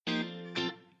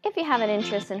If you have an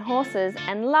interest in horses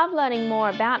and love learning more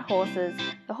about horses,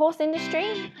 the horse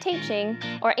industry, teaching,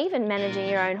 or even managing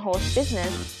your own horse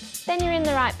business, then you're in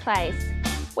the right place.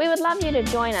 We would love you to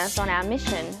join us on our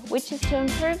mission, which is to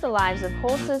improve the lives of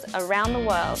horses around the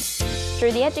world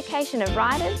through the education of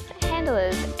riders,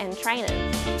 handlers, and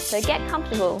trainers. So get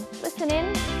comfortable, listen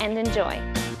in, and enjoy.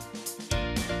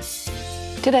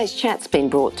 Today's chat's been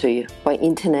brought to you by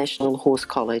International Horse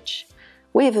College.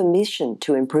 We have a mission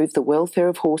to improve the welfare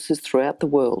of horses throughout the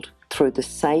world through the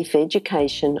safe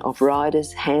education of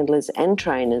riders, handlers and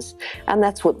trainers, and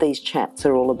that's what these chats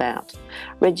are all about.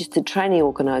 Registered Training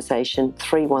Organisation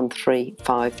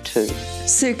 31352.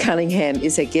 Sue Cunningham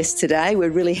is our guest today. We're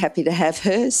really happy to have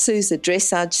her. Sue's a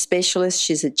dressage specialist,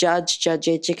 she's a judge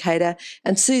educator,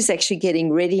 and Sue's actually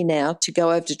getting ready now to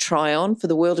go over to Tryon for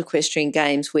the World Equestrian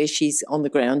Games where she's on the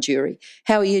ground jury.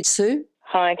 How are you, Sue?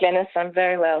 Hi, Glenys. I'm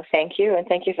very well, thank you, and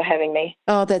thank you for having me.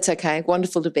 Oh, that's okay.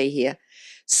 Wonderful to be here.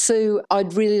 Sue,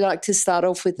 I'd really like to start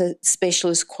off with a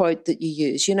specialist quote that you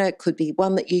use. You know, it could be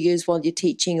one that you use while you're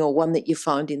teaching or one that you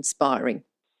find inspiring.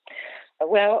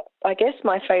 Well, I guess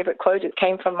my favourite quote, it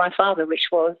came from my father, which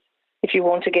was, if you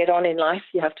want to get on in life,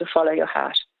 you have to follow your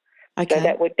heart. Okay. So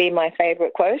that would be my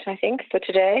favourite quote, I think, for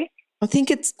today. I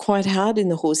think it's quite hard in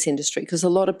the horse industry because a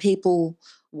lot of people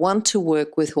want to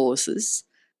work with horses,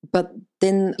 but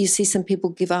then you see some people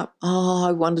give up. Oh,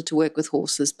 I wanted to work with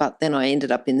horses, but then I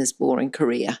ended up in this boring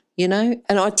career, you know?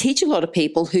 And I teach a lot of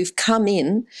people who've come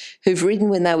in, who've ridden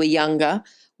when they were younger,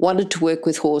 wanted to work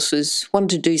with horses, wanted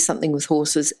to do something with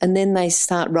horses, and then they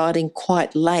start riding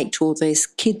quite late, or their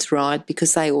kids ride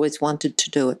because they always wanted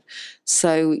to do it.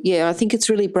 So, yeah, I think it's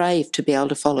really brave to be able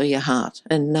to follow your heart,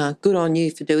 and good on you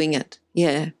for doing it.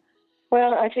 Yeah.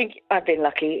 Well, I think I've been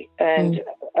lucky and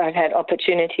I've had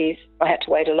opportunities. I had to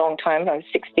wait a long time. I was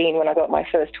 16 when I got my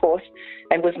first horse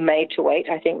and was made to wait.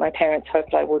 I think my parents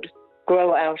hoped I would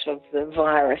grow out of the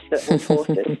virus that was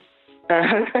horses.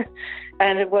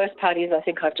 And the worst part is I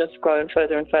think I've just grown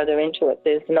further and further into it.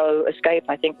 There's no escape,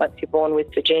 I think, once you're born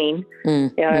with the gene.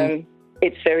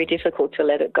 It's very difficult to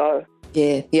let it go.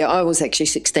 Yeah, I was actually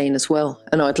 16 as well,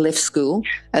 and I'd left school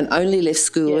and only left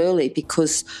school early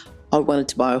because I wanted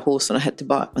to buy a horse and I had to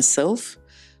buy it myself.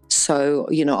 So,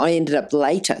 you know, I ended up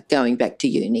later going back to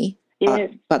uni,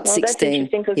 but 16. That's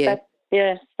interesting because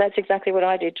that's exactly what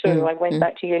I did too. I went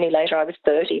back to uni later. I was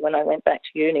 30 when I went back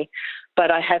to uni,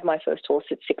 but I had my first horse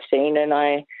at 16 and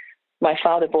my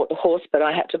father bought the horse, but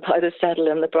I had to buy the saddle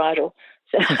and the bridle.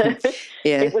 So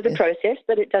it was a process,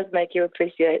 but it does make you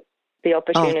appreciate the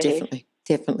opportunity. Oh,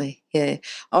 definitely, yeah.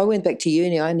 I went back to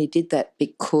uni. I only did that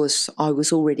because I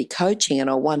was already coaching and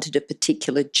I wanted a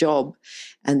particular job,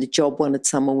 and the job wanted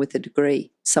someone with a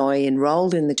degree. So I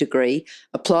enrolled in the degree,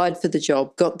 applied for the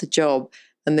job, got the job,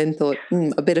 and then thought,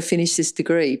 I better finish this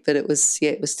degree. But it was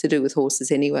to do with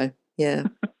horses anyway. Yeah.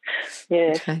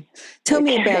 Yeah. Okay. Tell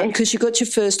me about, because you got your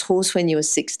first horse when you were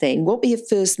 16. What were your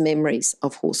first memories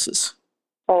of horses?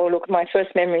 Oh, look, my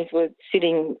first memories were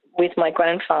sitting with my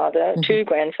grandfather, two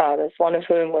grandfathers, one of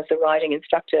whom was a riding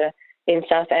instructor in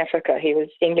South Africa. He was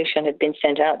English and had been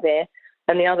sent out there,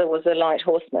 and the other was a light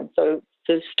horseman. So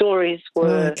the stories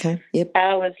were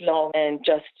hours long and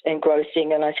just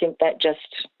engrossing, and I think that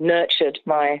just nurtured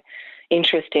my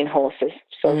interest in horses.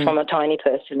 So from a tiny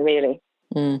person, really.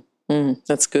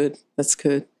 That's good. That's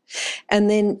good. And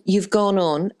then you've gone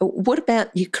on. What about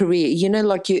your career? You know,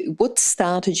 what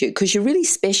started you? Because you really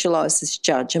specialise as a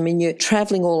judge. I mean, you're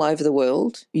travelling all over the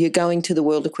world. You're going to the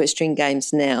World Equestrian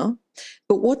Games now.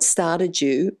 But what started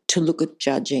you to look at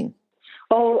judging?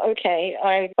 Oh, okay.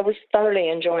 I was thoroughly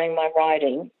enjoying my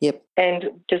riding and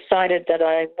decided that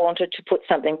I wanted to put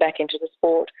something back into the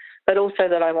sport, but also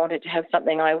that I wanted to have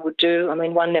something I would do. I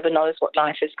mean, one never knows what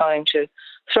life is going to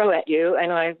throw at you,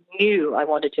 and I knew I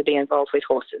wanted to be involved with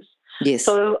horses. Yes.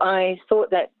 So I thought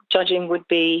that judging would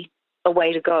be a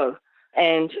way to go,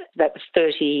 and that was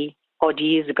 30-odd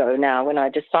years ago now when I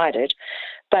decided.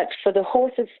 But for the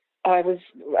horses, I was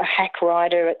a hack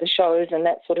rider at the shows and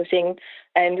that sort of thing,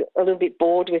 and a little bit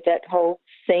bored with that whole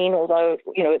scene, although,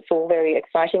 you know, it's all very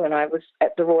exciting. And I was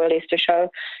at the Royal Easter Show,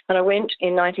 and I went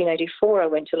in 1984, I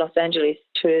went to Los Angeles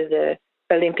to the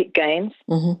Olympic Games,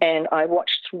 and I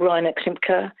watched Rainer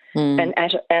Klimke and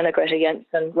Anna Greta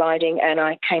Jensen riding, and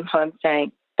I came home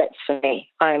saying, that's for me.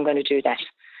 I am going to do that.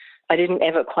 I didn't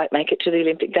ever quite make it to the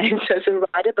Olympic Games as a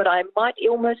rider, but I might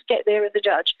almost get there as a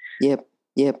judge. Yep.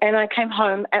 And I came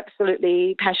home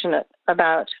absolutely passionate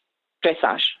about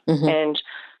dressage. And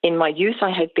in my youth,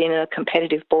 I had been a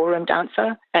competitive ballroom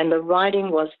dancer, and the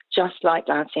riding was just like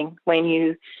dancing. When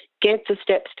you get the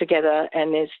steps together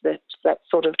and there's that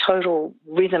sort of total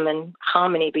rhythm and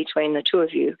harmony between the two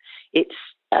of you, it's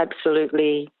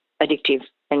absolutely addictive,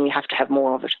 and you have to have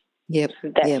more of it. Yep.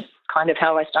 That's Yep. kind of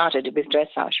how I started with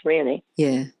dressage, really.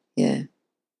 Yeah. Yeah.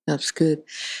 That's good.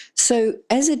 So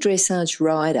as a dressage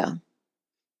rider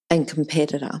and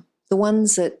competitor, the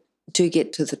ones that do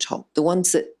get to the top, the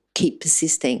ones that keep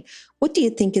persisting, what do you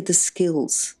think are the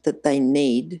skills that they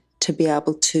need to be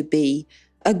able to be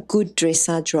a good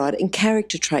dressage rider, and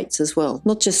character traits as well,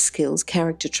 not just skills,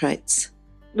 character traits?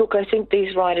 Look, I think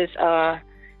these riders are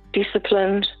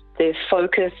disciplined, they're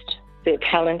focused, they're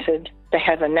talented, they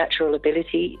have a natural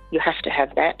ability. You have to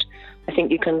have that. I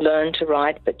think you can learn to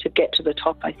ride, but to get to the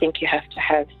top, I think you have to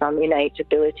have some innate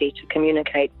ability to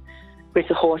communicate with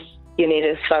the horse. You need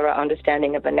a thorough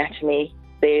understanding of anatomy,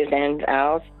 theirs and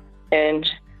ours, and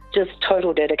just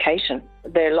total dedication.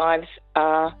 Their lives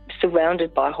are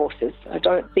surrounded by horses. I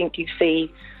don't think you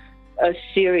see a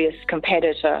serious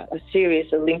competitor, a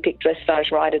serious Olympic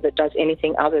dressage rider that does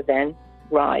anything other than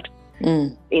ride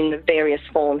in the various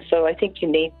forms. So I think you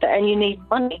need that, and you need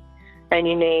money, and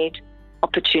you need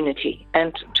opportunity,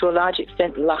 and to a large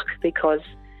extent luck, because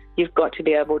you've got to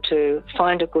be able to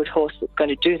find a good horse that's going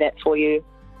to do that for you,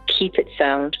 keep it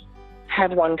sound,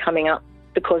 have one coming up,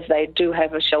 because they do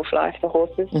have a shelf life for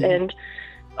horses, and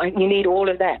you need all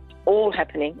of that, all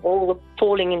happening, all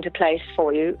falling into place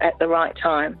for you at the right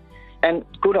time. And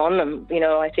good on them.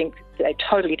 I think they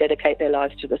totally dedicate their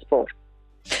lives to the sport.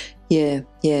 Yeah,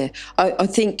 yeah. I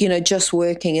think, just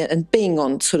working and being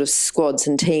on sort of squads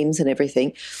and teams and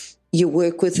everything, you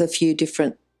work with a few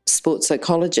different sports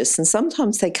psychologists, and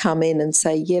sometimes they come in and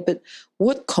say, yeah, but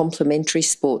what complementary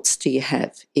sports do you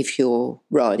have if you're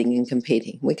riding and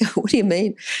competing? We go, what do you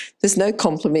mean? There's no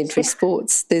complementary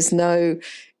sports. It's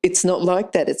not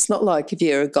like that. It's not like if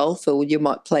you're a golfer, you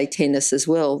might play tennis as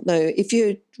well. No, if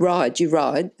you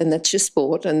ride, and that's your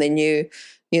sport. And then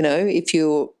if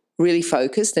you're really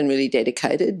focused and really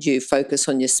dedicated, you focus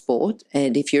on your sport.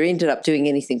 And if you ended up doing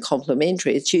anything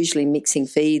complementary, it's usually mixing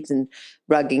feeds and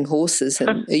rugging horses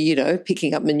and,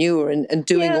 picking up manure and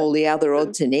doing all the other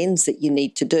odds and ends that you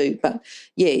need to do. But,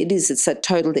 it's that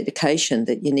total dedication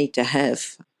that you need to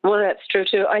have. Well, that's true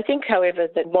too. I think, however,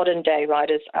 that modern day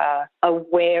riders are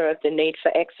aware of the need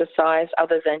for exercise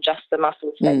other than just the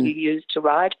muscles that you use to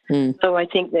ride. So I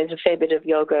think there's a fair bit of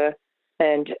yoga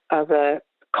and other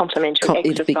complementary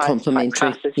exercise type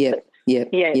classes.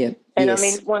 And I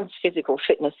mean, one's physical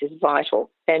fitness is vital,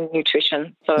 and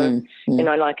nutrition. So,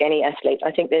 like any athlete,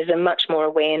 I think there's a much more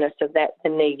awareness of that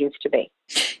than there used to be.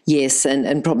 Yes,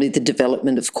 and probably the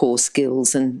development of core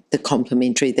skills and the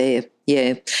complementary there.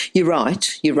 Yeah, you're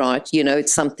right.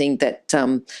 It's something that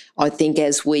I think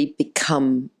as we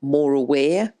become more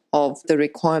aware of the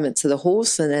requirements of the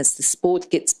horse, and as the sport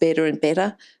gets better and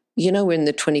better, we're in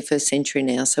the 21st century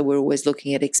now, so we're always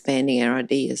looking at expanding our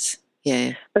ideas.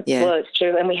 Yeah. Well, it's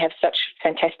true, and we have such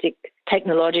fantastic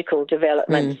technological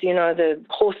developments. The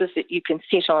horses that you can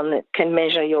sit on that can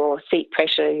measure your seat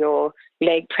pressure, your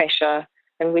leg pressure,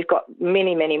 and we've got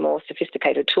many, many more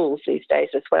sophisticated tools these days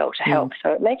as well to help.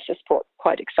 So it makes the sport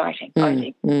quite exciting,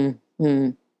 I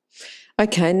think.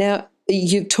 Okay, now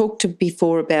you've talked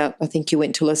before about, I think you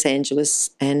went to Los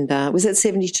Angeles, and was that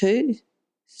 72?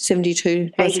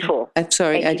 72? 84.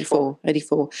 Sorry, 84.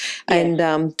 Yeah.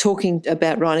 And talking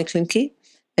about Reiner Klimke,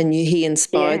 and he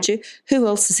inspired you. Who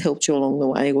else has helped you along the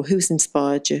way, or who's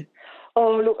inspired you?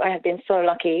 Oh, look, I have been so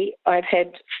lucky. I've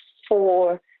had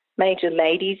 4 major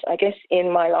ladies, I guess,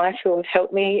 in my life who have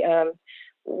helped me.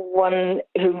 One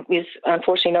who is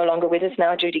unfortunately no longer with us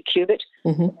now, Judy Cubitt,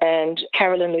 and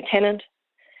Carolyn Lieutenant,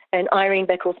 and Irene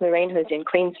Beckles-Marine, who's in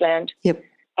Queensland. Yep.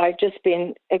 I've just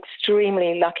been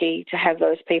extremely lucky to have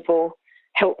those people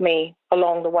help me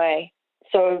along the way.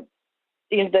 So,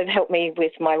 they've helped me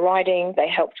with my riding, they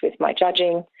helped with my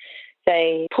judging,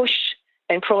 they pushed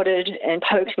and prodded and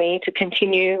poked me to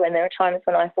continue, and there are times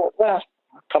when I thought, well,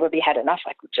 I've probably had enough,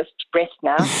 I could just rest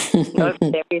now. No,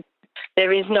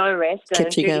 there is no rest.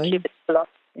 Kept you going.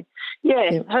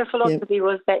 Her philosophy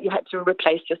was that you had to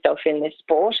replace yourself in this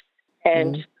sport,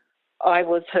 and I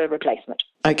was her replacement.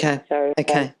 Okay. So,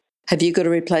 have you got a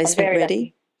replacement ready?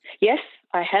 Lucky. Yes,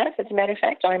 I have. As a matter of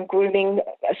fact, I'm grooming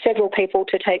several people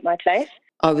to take my place.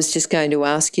 I was just going to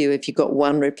ask you if you've got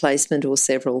one replacement or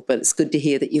several, but it's good to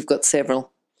hear that you've got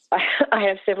several. I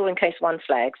have several in case one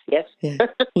flags, yes. Yeah.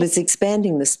 Well, it's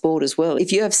expanding the sport as well.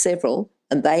 If you have several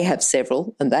and they have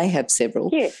several and they have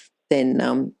several,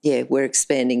 then, we're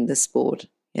expanding the sport.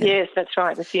 Yeah. Yes, that's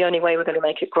right. That's the only way we're going to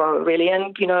make it grow, really.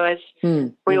 And, as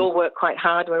we all work quite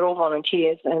hard, we're all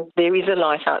volunteers, and there is a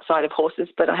life outside of horses,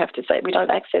 but I have to say we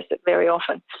don't access it very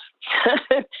often.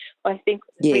 I think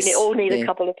we all need a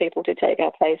couple of people to take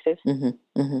our places.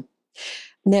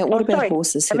 Now, what about sorry.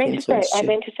 horses I have meant influenced I you?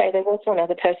 meant to say there was one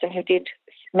other person who did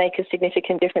make a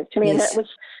significant difference to me, and Yes. that was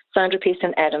Sandra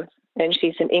Pearson Adams. And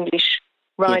she's an English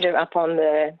rider up on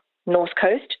the North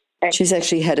Coast. And She's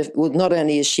actually had not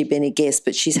only has she been a guest,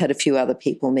 but she's had a few other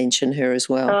people mention her as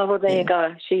well. oh, well, there you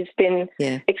go. She's been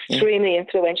extremely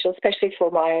influential, especially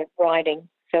for my riding.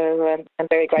 So I'm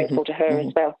very grateful to her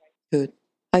as well. Good.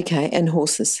 Okay, and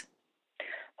horses?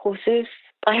 Horses.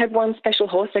 I had one special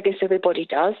horse, I guess everybody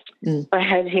does. I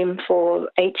had him for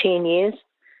 18 years,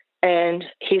 and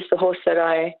he's the horse that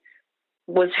I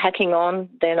was hacking on.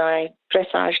 Then I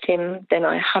dressaged him. Then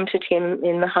I hunted him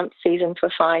in the hunt season for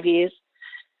 5 years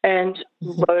and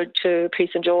rode to Prix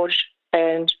St. George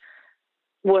and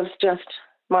was just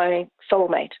my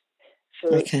soulmate.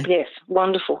 So, yes,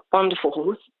 wonderful, wonderful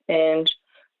horse. And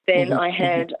then I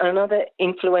had another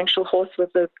influential horse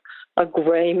with a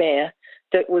grey mare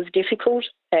that was difficult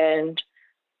and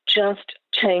just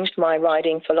changed my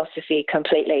riding philosophy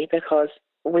completely, because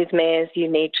with mares you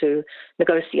need to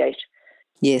negotiate.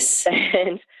 Yes.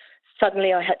 And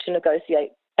suddenly I had to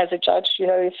negotiate. As a judge,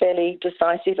 you're fairly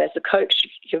decisive. As a coach,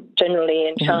 you're generally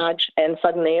in charge. And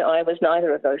suddenly I was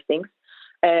neither of those things.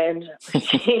 And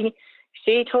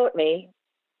she taught me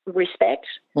respect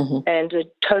and a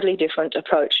totally different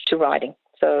approach to riding.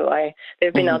 So there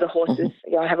have been other horses.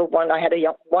 I had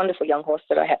a wonderful young horse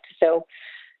that I had to sell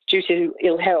due to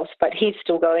ill health, but he's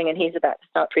still going, and he's about to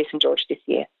start Prix St. George this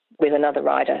year with another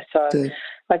rider. So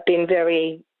I've been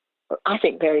very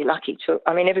lucky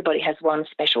everybody has one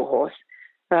special horse,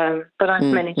 but I've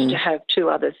managed to have two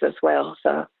others as well.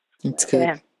 So that's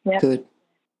good. Yeah.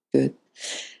 Good.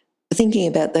 Thinking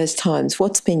about those times,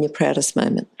 what's been your proudest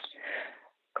moment?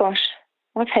 Gosh,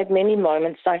 I've had many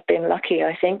moments. I've been lucky,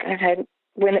 I think. I've had,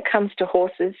 when it comes to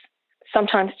horses,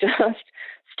 sometimes just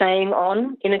staying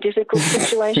on in a difficult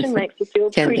situation makes you feel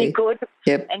pretty good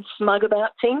and smug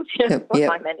about things.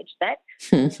 I managed that.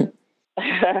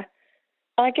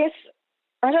 I guess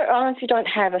I honestly don't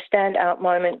have a standout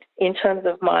moment in terms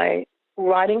of my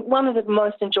riding. One of the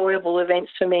most enjoyable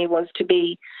events for me was to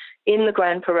be in the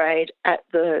Grand Parade at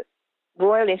the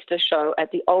Royal Leicester Show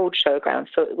at the old showground.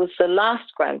 So it was the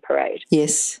last Grand Parade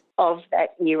of that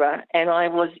era, and I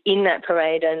was in that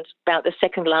parade and about the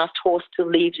second last horse to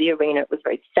leave the arena. It was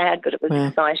very sad, but it was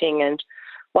exciting and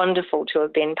wonderful to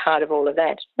have been part of all of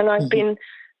that. And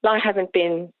I haven't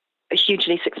been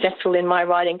hugely successful in my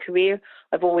riding career.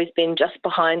 I've always been just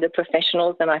behind the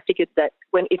professionals, and I figured that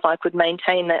if I could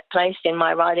maintain that place in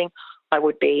my riding, I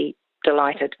would be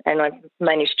delighted, and I've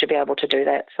managed to be able to do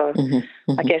that. So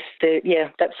I guess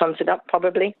that sums it up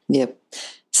probably. Yep.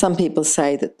 Some people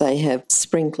say that they have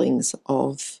sprinklings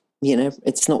of,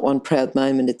 it's not one proud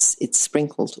moment, it's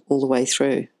sprinkled all the way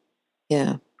through.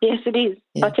 Yeah. Yes, it is.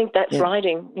 Yeah. I think that's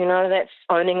riding, that's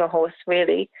owning a horse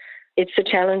really. It's a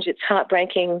challenge, it's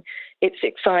heartbreaking, it's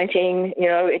exciting,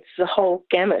 it's the whole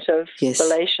gamut of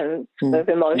relations, of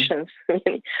emotions.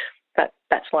 But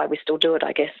that's why we still do it,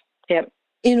 I guess. Yeah.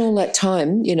 In all that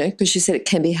time, because you said it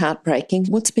can be heartbreaking,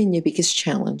 what's been your biggest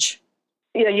challenge?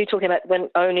 You're talking about when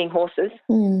owning horses?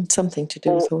 Something to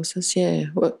do with horses, yeah.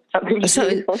 Something to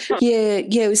do with horses?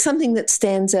 Yeah, something that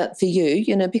stands out for you,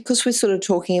 because we're sort of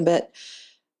talking about,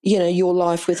 your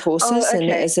life with horses and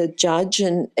as a judge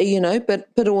and,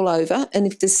 but all over. And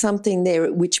if there's something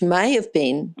there which may have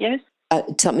been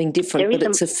something different, but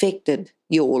it's affected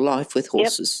your life with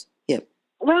horses. Yep.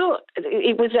 Well,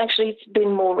 it's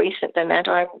been more recent than that.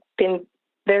 I've been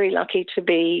very lucky to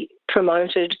be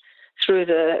promoted through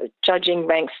the judging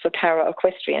ranks for para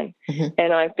equestrian.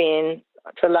 And I've been,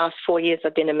 for the last 4 years,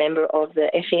 I've been a member of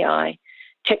the FEI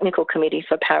Technical Committee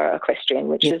for Para Equestrian,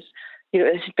 which is,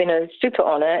 it's been a super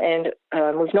honour, and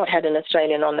we've not had an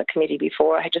Australian on the committee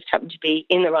before. I just happened to be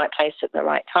in the right place at the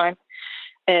right time.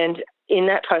 And in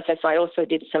that process, I also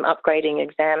did some upgrading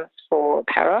exams for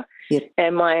para.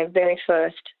 And my very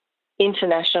first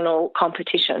international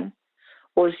competition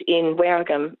was in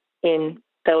Waregem in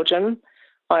Belgium.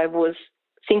 I was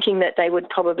thinking that they would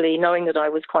probably, knowing that I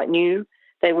was quite new,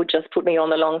 they would just put me on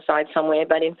the long side somewhere.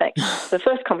 But in fact, the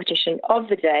first competition of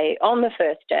the day, on the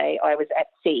first day, I was at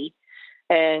sea,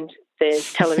 and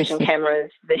there's television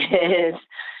cameras, there's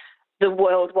the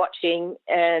world watching,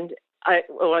 and I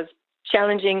was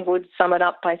challenging would sum it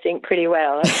up, I think, pretty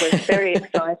well. It was very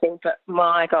exciting, but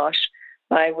my gosh,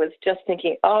 I was just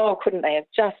thinking, couldn't they have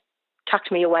just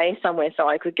tucked me away somewhere so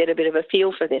I could get a bit of a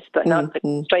feel for this, but not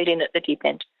straight in at the deep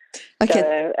end. Okay.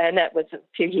 So, and that was a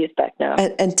few years back now.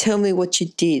 And tell me what you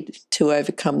did to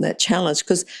overcome that challenge,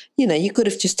 because, you know, you could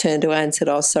have just turned away and said,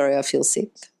 oh, sorry, I feel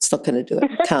sick. It's not going to do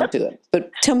it. Can't do it.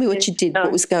 But tell me what you did,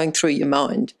 what was going through your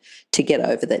mind to get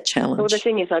over that challenge. Well, the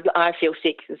thing is, I feel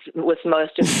sick was the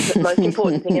most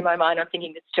important thing in my mind. I'm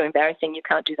thinking it's too embarrassing. You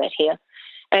can't do that here.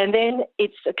 And then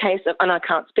it's a case of, and I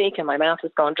can't speak and my mouth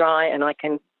has gone dry and I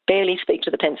can barely speak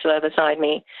to the pencil beside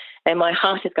me and my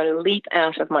heart is going to leap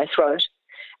out of my throat.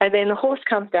 And then the horse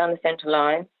comes down the centre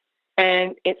line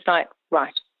and it's like,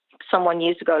 right, someone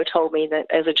years ago told me that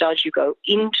as a judge you go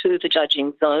into the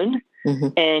judging zone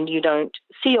and you don't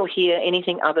see or hear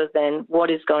anything other than what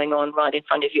is going on right in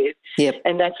front of you. Yep.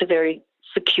 And that's a very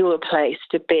secure place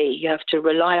to be. You have to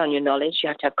rely on your knowledge. You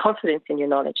have to have confidence in your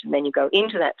knowledge. And then you go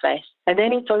into that place and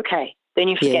then it's okay. Then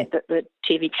you forget that the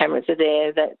TV cameras are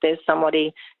there, that there's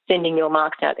somebody sending your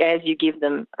marks out as you give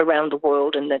them around the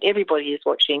world and that everybody is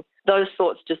watching. Those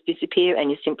thoughts just disappear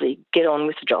and you simply get on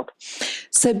with the job.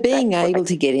 So being able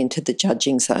to get into the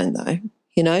judging zone, though,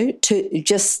 you know, to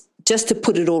just to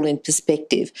put it all in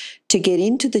perspective, to get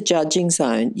into the judging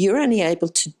zone, you're only able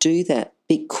to do that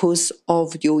because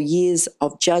of your years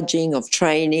of judging, of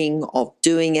training, of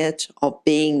doing it, of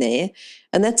being there.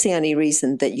 And that's the only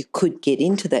reason that you could get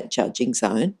into that judging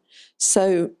zone.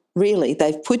 So really,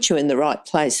 they've put you in the right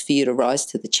place for you to rise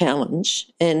to the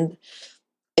challenge and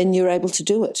you're able to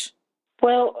do it.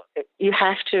 Well, you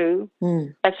have to,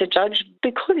 as a judge,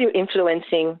 because you're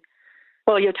influencing,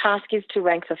 well, your task is to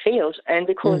rank the field, and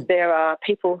because there are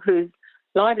people whose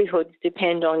livelihoods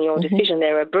depend on your decision.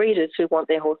 There are breeders who want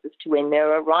their horses to win.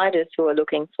 There are riders who are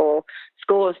looking for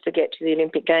scores to get to the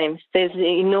Olympic Games. There's an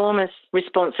enormous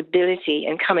responsibility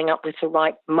in coming up with the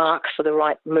right mark for the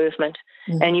right movement,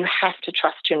 and you have to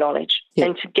trust your knowledge. Yep.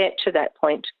 And to get to that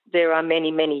point, there are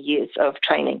many, many years of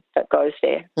training that goes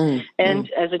there.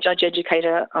 And as a judge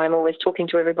educator, I'm always talking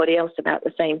to everybody else about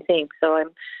the same thing. So I'm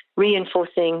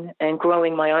reinforcing and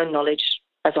growing my own knowledge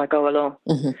as I go along.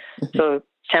 So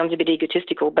sounds a bit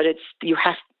egotistical, but it's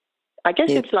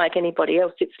like anybody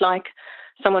else. It's like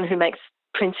someone who makes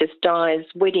Princess Di's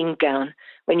wedding gown.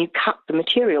 When you cut the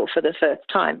material for the first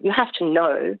time, you have to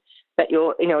know that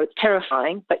it's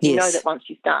terrifying, but you know that once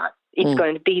you start, it's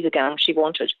going to be the gown she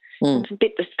wanted. It's a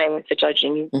bit the same with the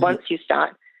judging. Once you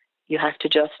start, you have to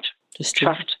just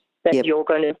trust that you're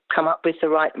going to come up with the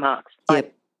right marks.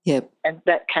 Yep. And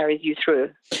that carries you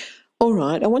through. All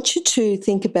right. I want you to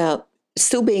think about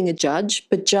still being a judge,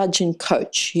 but judge and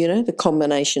coach, the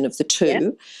combination of the two.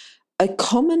 Yep. A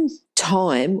common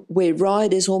time where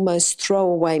riders almost throw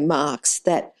away marks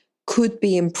that could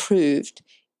be improved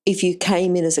if you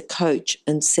came in as a coach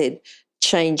and said,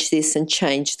 change this and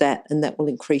change that, and that will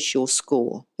increase your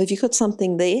score. Have you got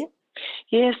something there?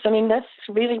 Yes, I mean, that's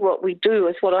really what we do.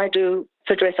 It's what I do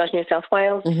for Dressage New South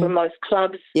Wales, for most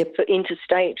clubs, for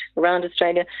interstate, around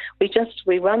Australia.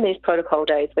 We run these protocol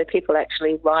days where people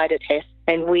actually ride a test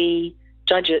and we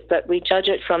judge it, but we judge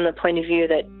it from the point of view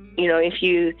that, if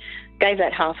you gave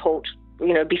that half halt,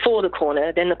 before the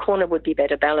corner, then the corner would be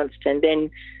better balanced and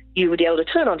then you would be able to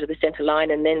turn onto the centre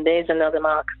line and then there's another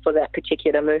mark for that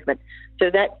particular movement. So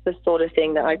that's the sort of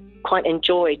thing that I quite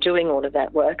enjoy doing, all of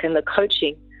that work, and the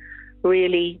coaching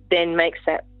really then makes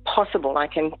that possible. I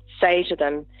can say to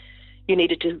them, you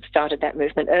needed to have started that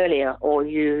movement earlier, or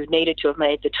you needed to have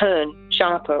made the turn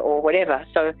sharper, or whatever.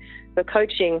 So the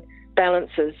coaching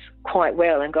balances quite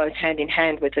well and goes hand in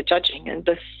hand with the judging. And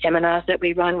the seminars that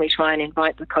we run, we try and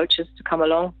invite the coaches to come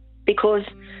along because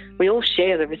we all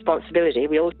share the responsibility.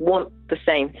 We all want the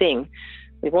same thing.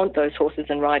 We want those horses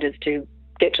and riders to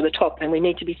get to the top, and we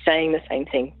need to be saying the same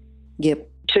thing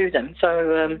to them.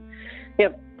 So,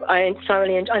 I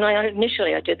thoroughly enjoy, and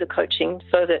initially I did the coaching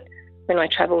so that when I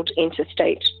travelled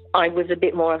interstate, I was a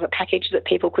bit more of a package that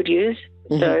people could use.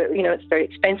 So, it's very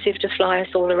expensive to fly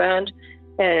us all around.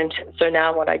 And so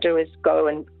now what I do is go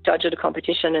and judge at a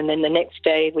competition, and then the next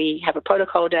day we have a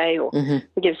protocol day or we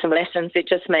give some lessons. It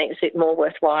just makes it more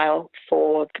worthwhile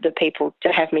for the people to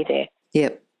have me there.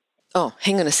 Yep. Oh,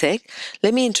 hang on a sec.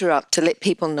 Let me interrupt to let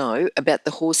people know about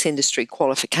the horse industry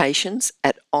qualifications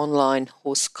at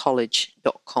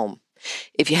onlinehorsecollege.com.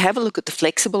 If you have a look at the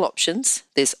flexible options,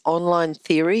 there's online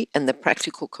theory and the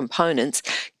practical components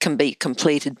can be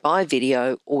completed by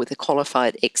video or with a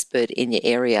qualified expert in your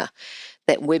area.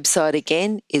 That website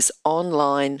again is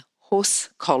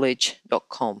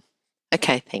onlinehorsecollege.com.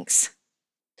 Okay, thanks.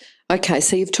 Okay,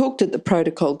 so you've talked at the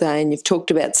protocol day and you've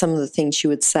talked about some of the things you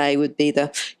would say would be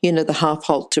the half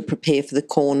halt to prepare for the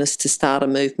corners to start a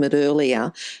movement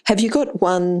earlier. Have you got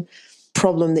one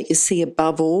problem that you see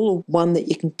above all, or one that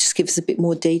you can just give us a bit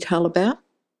more detail about?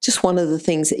 just one of the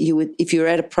things that you would, if you're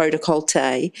at a protocol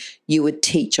day, you would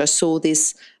teach? I saw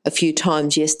this a few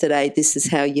times yesterday. This is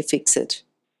how you fix it.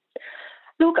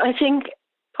 Look, I think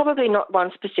probably not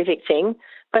one specific thing,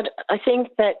 but I think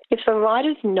that if the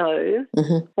riders know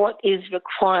what is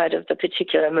required of the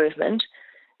particular movement,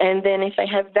 and then if they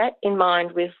have that in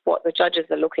mind with what the judges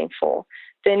are looking for,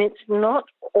 then it's not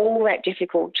all that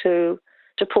difficult to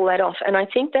pull that off. And I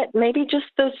think that maybe just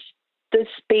the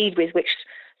speed with which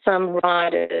some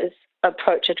riders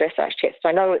approach a dressage test.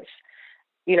 I know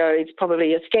it's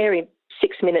probably a scary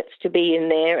 6 minutes to be in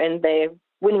there, and they're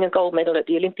winning a gold medal at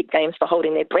the Olympic Games for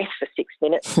holding their breath for 6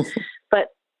 minutes. But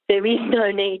there is no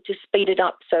need to speed it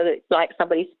up so that, like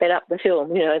somebody sped up the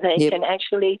film, they can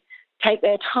actually take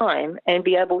their time and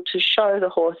be able to show the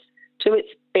horse to its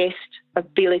best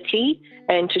ability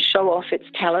and to show off its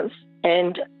talents.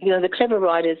 And, the clever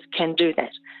riders can do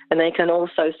that. And they can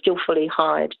also skillfully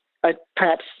hide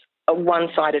perhaps a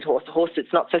one-sided horse, a horse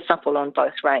that's not so supple on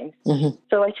both reins.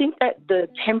 So I think that the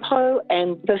tempo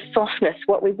and the softness,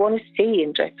 what we want to see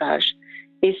in dressage,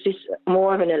 is this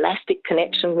more of an elastic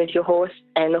connection with your horse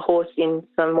and the horse in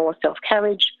some more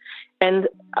self-carriage and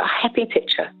a happy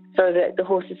picture, so that the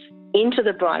horse is into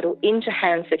the bridle, into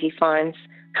hands that he finds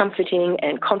comforting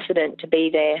and confident to be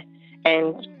there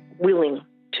and willing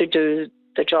to do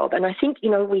the job. And I think,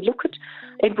 we look at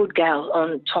Edward Gale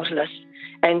on Totilas,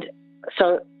 and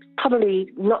so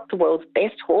probably not the world's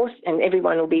best horse, and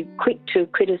everyone will be quick to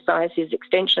criticise his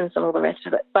extensions and all the rest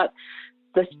of it. But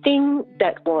the thing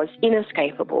that was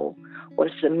inescapable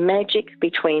was the magic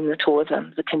between the two of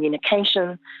them, the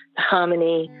communication, the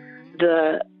harmony,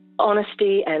 the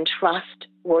honesty and trust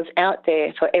was out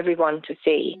there for everyone to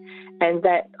see. And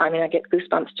that, I get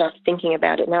goosebumps just thinking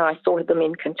about it now. I saw them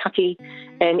in Kentucky,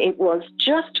 and it was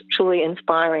just truly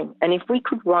inspiring. And if we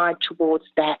could ride towards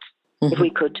that, if we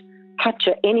could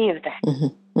capture any of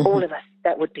that, all of us,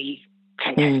 that would be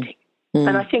fantastic.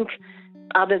 And I think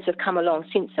others have come along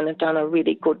since and have done a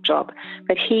really good job.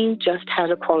 But he just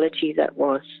had a quality that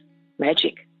was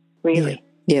magic, really.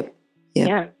 Yep.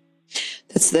 Yeah.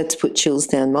 That's put chills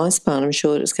down my spine. I'm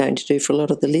sure it's going to do for a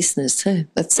lot of the listeners too.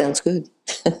 That sounds good.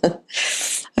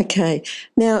 Okay.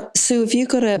 Now, Sue, have you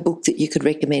got a book that you could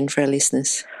recommend for our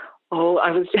listeners? Oh,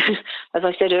 as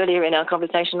I said earlier in our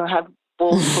conversation, I have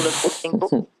walls full of boxing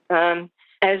books,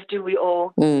 as do we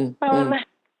all.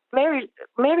 Mary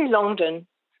Longden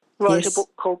wrote a book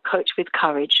called Coach with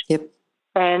Courage. Yep.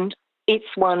 And it's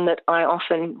one that I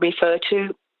often refer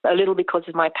to, a little because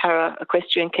of my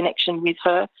para-equestrian connection with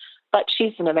her, but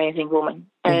she's an amazing woman.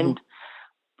 And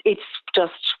it's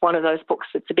just one of those books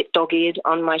that's a bit dog-eared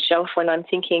on my shelf when I'm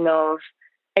thinking of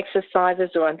exercises,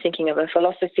 or I'm thinking of a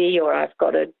philosophy, or I've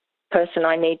got a person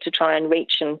I need to try and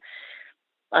reach and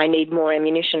I need more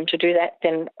ammunition to do that,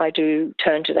 then I do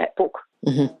turn to that book.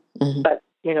 But,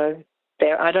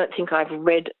 I don't think I've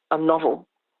read a novel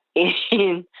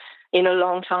in a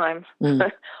long time.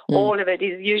 All of it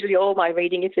is usually all my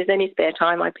reading. If there's any spare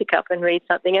time, I pick up and read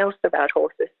something else about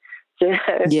horses.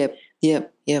 Yep.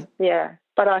 Yeah,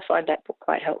 but I find that book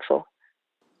quite helpful.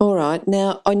 All right.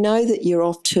 Now, I know that you're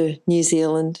off to New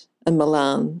Zealand and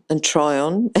Milan and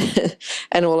Tryon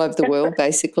and all over the world,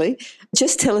 basically.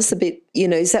 Just tell us a bit,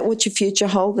 is that what your future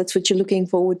holds? That's what you're looking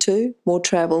forward to? More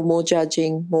travel, more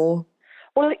judging, more?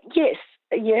 Well, yes,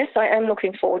 I am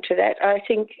looking forward to that. I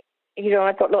think,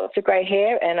 I've got lots of grey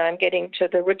hair and I'm getting to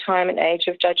the retirement age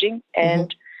of judging.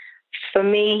 And for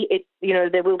me,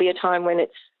 there will be a time when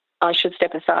I should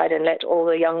step aside and let all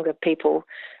the younger people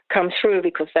come through,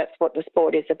 because that's what the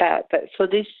sport is about. But for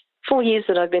these 4 years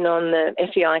that I've been on the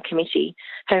FEI committee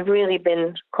have really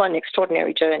been quite an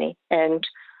extraordinary journey. And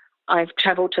I've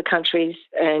travelled to countries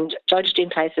and judged in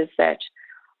places that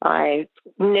I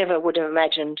never would have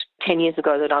imagined 10 years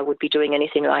ago that I would be doing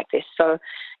anything like this. So,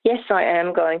 yes, I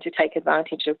am going to take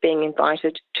advantage of being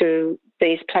invited to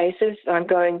these places. I'm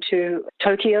going to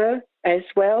Tokyo as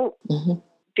well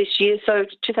this year. So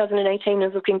 2018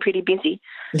 is looking pretty busy.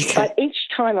 Okay. But each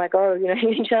time I go,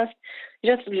 you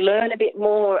just learn a bit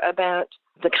more about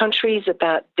the countries,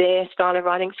 about their style of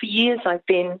riding. For years I've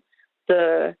been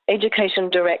the education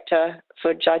director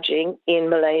for judging in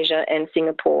Malaysia and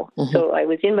Singapore. So I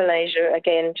was in Malaysia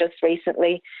again just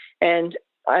recently, and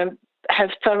I have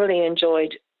thoroughly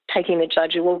enjoyed taking the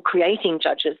judges, creating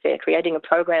judges there, creating a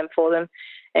program for them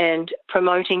and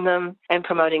promoting them and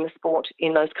promoting the sport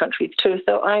in those countries too.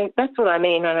 So that's what I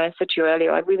mean. And I said to you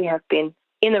earlier, I really have been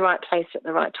in the right place at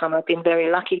the right time. I've been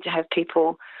very lucky to have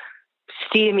people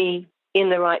steer me in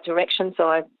the right direction. So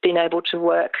I've been able to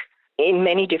work in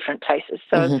many different places.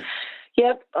 So,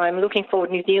 Yep, I'm looking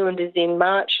forward. New Zealand is in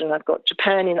March, and I've got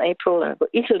Japan in April, and I've got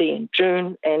Italy in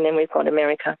June, and then we've got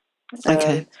America.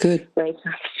 Okay, good. So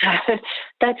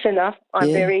that's enough.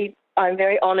 I'm very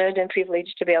honoured and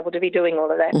privileged to be able to be doing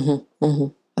all of that. Mm-hmm, mm-hmm.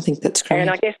 I think that's great. And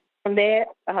I guess from there,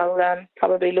 I'll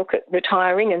probably look at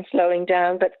retiring and slowing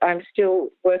down, but I'm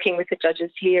still working with the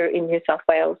judges here in New South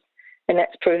Wales, and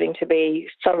that's proving to be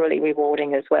thoroughly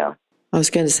rewarding as well. I was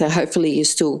going to say, hopefully you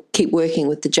still keep working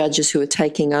with the judges who are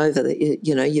taking over. That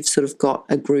you've sort of got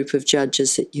a group of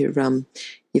judges that you've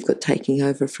got taking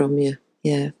over from you.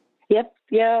 Yeah. Yep.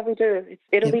 Yeah, we do.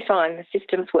 It'll be fine. The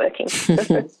system's working.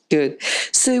 Good.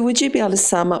 Sue, would you be able to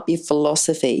sum up your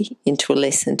philosophy into a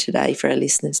lesson today for our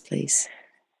listeners, please?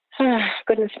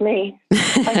 Goodness me.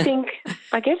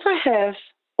 I guess I have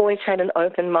always had an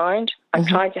open mind. I've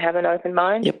tried to have an open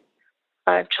mind. Yep.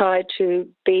 I've tried to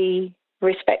be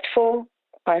respectful.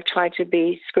 I've tried to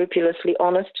be scrupulously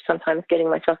honest, sometimes getting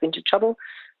myself into trouble.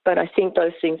 But I think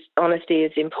those things, honesty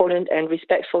is important, and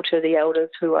respectful to the elders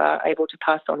who are able to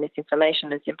pass on this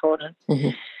information is important.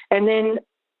 Mm-hmm. And then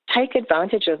take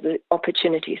advantage of the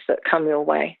opportunities that come your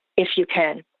way, if you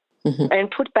can,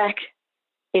 and put back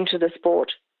into the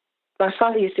sport. My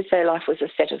father used to say life was a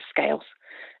set of scales,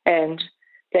 and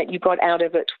that you got out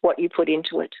of it what you put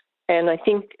into it. And I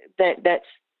think that's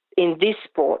in this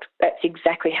sport, that's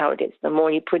exactly how it is. The more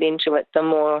you put into it, the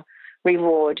more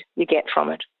reward you get from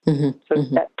it.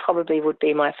 That probably would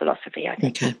be my philosophy, I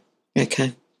think.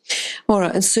 Okay. All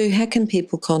right. And Sue, how can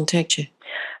people contact you?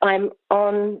 I'm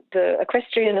on the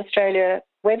Equestrian Australia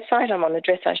website. I'm on the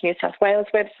Dressage New South Wales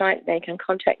website. They can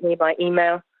contact me by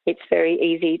email. It's very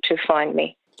easy to find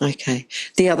me. Okay.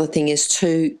 The other thing is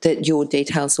too that your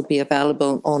details will be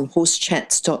available on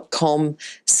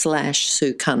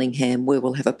horsechats.com/Sue Cunningham, where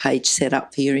we'll have a page set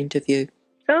up for your interview.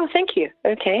 Oh, thank you.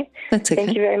 Okay. That's okay.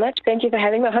 Thank you very much. Thank you for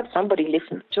having me. I hope somebody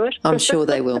listens to it. I'm sure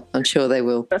they will.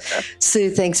 Sue,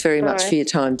 thanks very much for your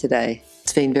time today.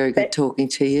 It's been very good talking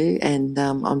to you, and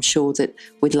I'm sure that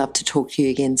we'd love to talk to you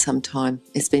again sometime.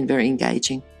 It's been very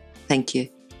engaging. Thank you.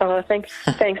 Oh, thanks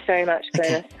very much,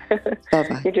 Glenys. Okay.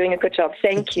 Bye-bye. You're doing a good job.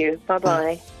 Thank you.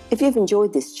 Bye-bye. If you've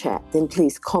enjoyed this chat, then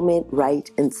please comment,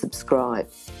 rate and subscribe.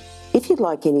 If you'd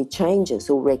like any changes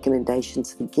or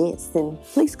recommendations for guests, then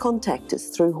please contact us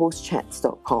through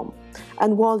horsechats.com.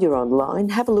 And while you're online,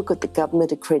 have a look at the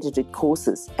government-accredited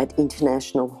courses at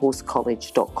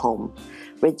internationalhorsecollege.com.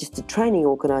 Registered Training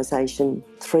Organisation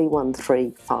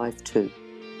 31352.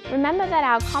 Remember that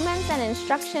our comments and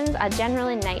instructions are general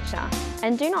in nature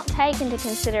and do not take into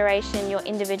consideration your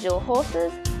individual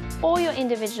horses or your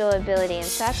individual ability and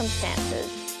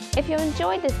circumstances. If you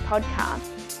enjoyed this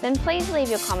podcast, then please leave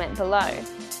your comment below.